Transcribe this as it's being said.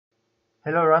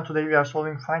Hello everyone, today we are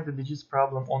solving Find the Digits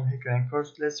problem on Hackerrank.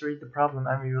 First, let's read the problem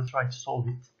and we will try to solve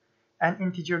it. An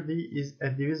integer d is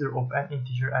a divisor of an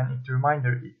integer and its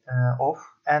remainder of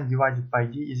n divided by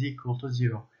d is equal to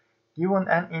 0. Given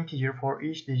an integer for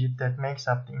each digit that makes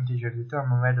up the integer,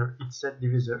 determine whether it's a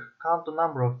divisor. Count the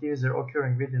number of divisors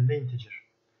occurring within the integer.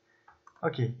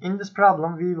 Okay, in this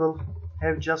problem we will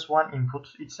have just one input.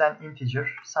 It's an integer,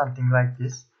 something like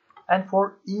this. And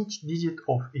for each digit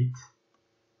of it,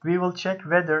 we will check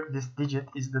whether this digit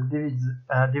is the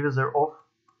divisor of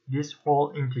this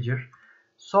whole integer.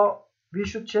 So we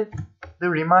should check the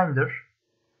remainder.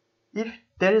 If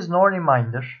there is no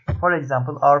remainder, for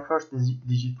example, our first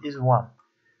digit is 1.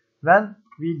 When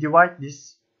we divide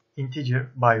this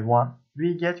integer by 1,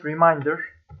 we get remainder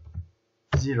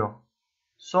 0.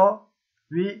 So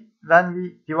when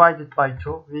we divide it by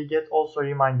 2, we get also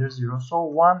remainder 0. So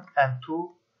 1 and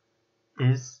 2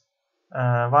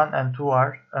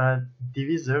 are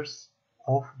divisors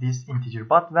of this integer.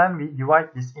 But when we divide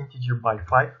this integer by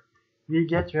 5, we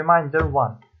get remainder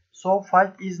 1. So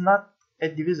 5 is not a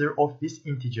divisor of this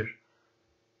integer.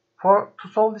 To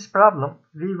solve this problem,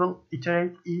 we will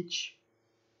iterate each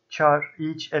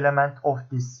element of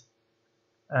this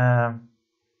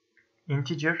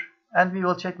integer, and we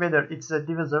will check whether it's a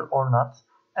divisor or not.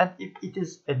 And if it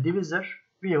is a divisor,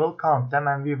 we will count them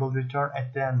and we will return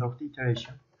at the end of the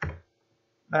iteration.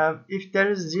 If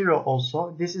there is 0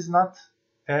 also, this is not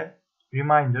a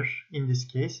remainder in this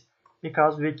case,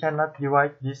 because we cannot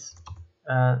divide this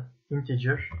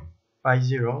integer by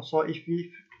 0. So if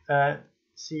we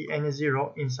see any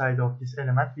 0 inside of this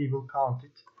element, we will count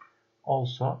it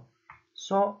also.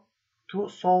 So to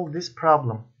solve this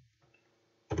problem,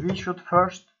 we should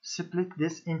first split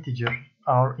this integer,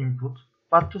 our input.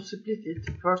 But to split it,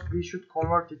 first we should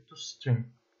convert it to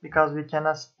string, because we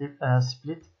cannot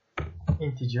split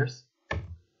integers.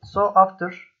 So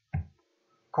after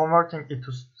converting it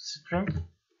to string,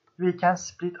 we can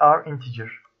split our integer.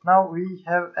 Now we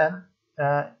have an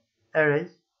array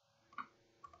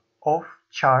of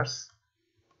chars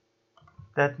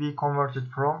that we converted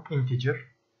from integer.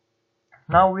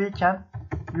 Now we can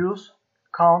use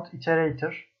count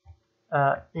iterator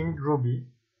in Ruby.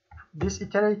 This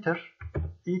iterator,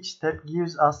 each step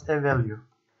gives us a value,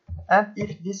 and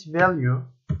if this value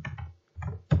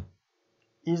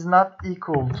is not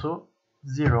equal to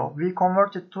 0, we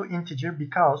convert it to integer,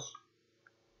 because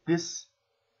this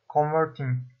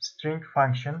converting string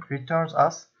function returns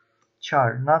us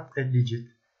char, not a digit.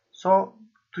 So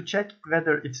to check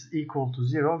whether it's equal to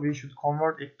 0, we should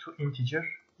convert it to integer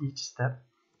each step.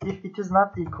 If it is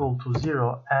not equal to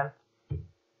 0, and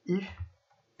if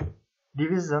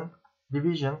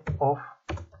division of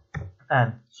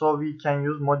n, so we can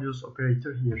use modulus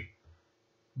operator here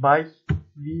by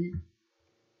v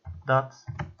dot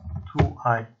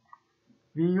 2i.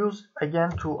 We use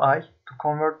again 2i to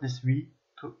convert this v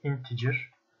to integer.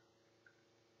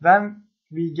 When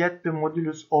we get the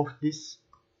modulus of this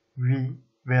v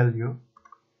value,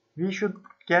 we should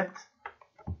get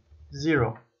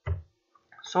 0.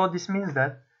 So this means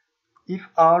that if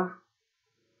our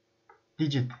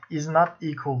digit is not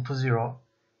equal to 0,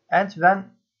 and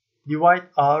when divide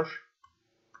our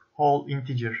whole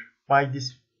integer by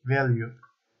this value,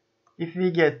 if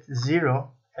we get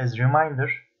 0 as remainder,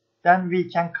 then we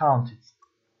can count it.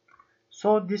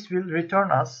 So this will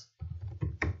return us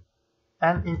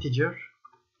an integer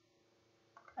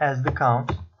as the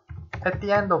count. At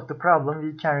the end of the problem,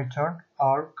 we can return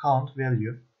our count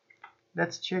value.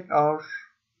 Let's check our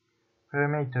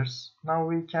parameters. Now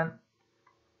we can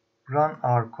run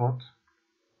our code.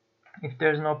 If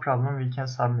there is no problem, we can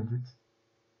submit it.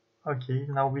 Okay,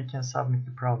 now we can submit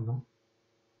the problem.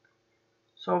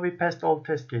 So we passed all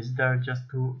test cases. There are just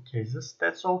 2 cases.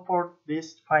 That's all for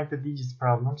this Find the Digits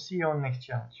problem. See you on next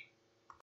challenge.